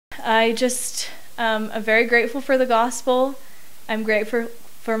I just am very grateful for the gospel. I'm grateful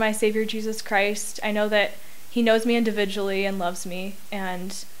for my Savior Jesus Christ. I know that he knows me individually and loves me,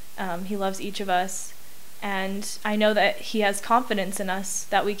 and he loves each of us. And I know that he has confidence in us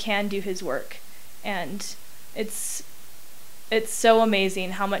that we can do his work. And it's so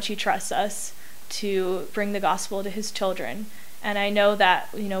amazing how much he trusts us to bring the gospel to his children. And I know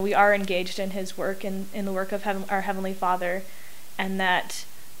that, we are engaged in his work and in the work of our Heavenly Father, and that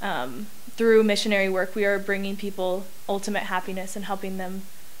through missionary work we are bringing people ultimate happiness and helping them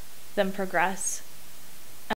progress.